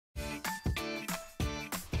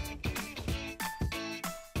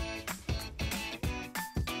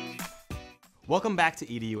Welcome back to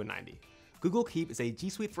EDU in 90. Google Keep is a G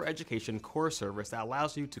Suite for Education core service that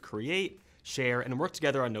allows you to create, share, and work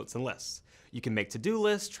together on notes and lists. You can make to-do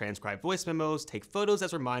lists, transcribe voice memos, take photos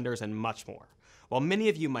as reminders, and much more. While many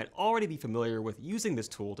of you might already be familiar with using this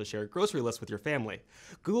tool to share grocery lists with your family,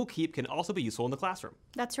 Google Keep can also be useful in the classroom.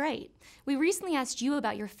 That's right. We recently asked you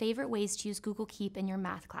about your favorite ways to use Google Keep in your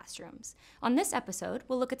math classrooms. On this episode,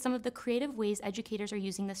 we'll look at some of the creative ways educators are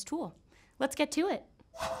using this tool. Let's get to it.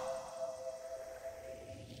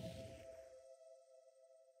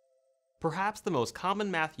 Perhaps the most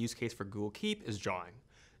common math use case for Google Keep is drawing.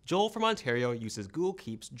 Joel from Ontario uses Google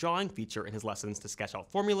Keep's drawing feature in his lessons to sketch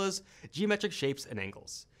out formulas, geometric shapes, and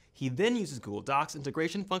angles. He then uses Google Docs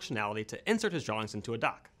integration functionality to insert his drawings into a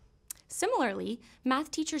doc. Similarly,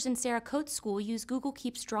 math teachers in Sarah Coates' school use Google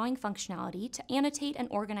Keep's drawing functionality to annotate and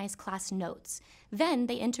organize class notes. Then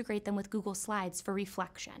they integrate them with Google Slides for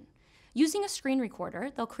reflection. Using a screen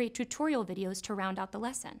recorder, they'll create tutorial videos to round out the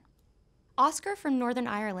lesson. Oscar from Northern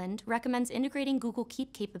Ireland recommends integrating Google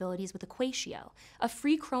Keep capabilities with Equatio, a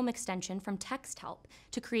free Chrome extension from TextHelp,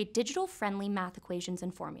 to create digital-friendly math equations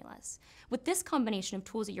and formulas. With this combination of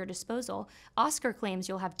tools at your disposal, Oscar claims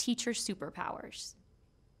you'll have teacher superpowers.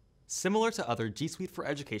 Similar to other G Suite for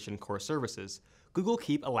Education core services, Google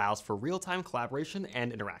Keep allows for real-time collaboration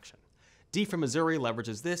and interaction. Dee from Missouri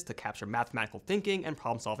leverages this to capture mathematical thinking and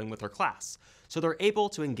problem-solving with her class, so they're able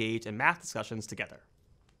to engage in math discussions together.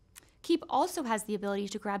 Keep also has the ability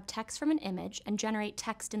to grab text from an image and generate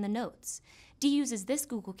text in the notes. Dee uses this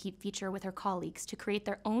Google Keep feature with her colleagues to create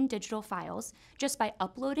their own digital files just by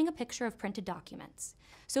uploading a picture of printed documents.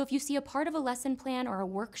 So if you see a part of a lesson plan or a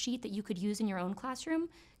worksheet that you could use in your own classroom,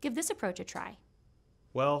 give this approach a try.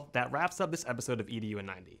 Well, that wraps up this episode of EDU in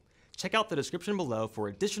 90. Check out the description below for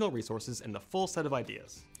additional resources and the full set of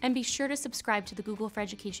ideas. And be sure to subscribe to the Google for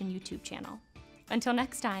Education YouTube channel. Until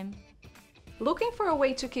next time. Looking for a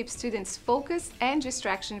way to keep students focused and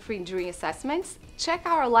distraction-free during assessments? Check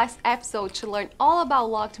our last episode to learn all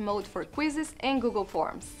about locked mode for quizzes and Google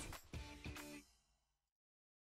Forms.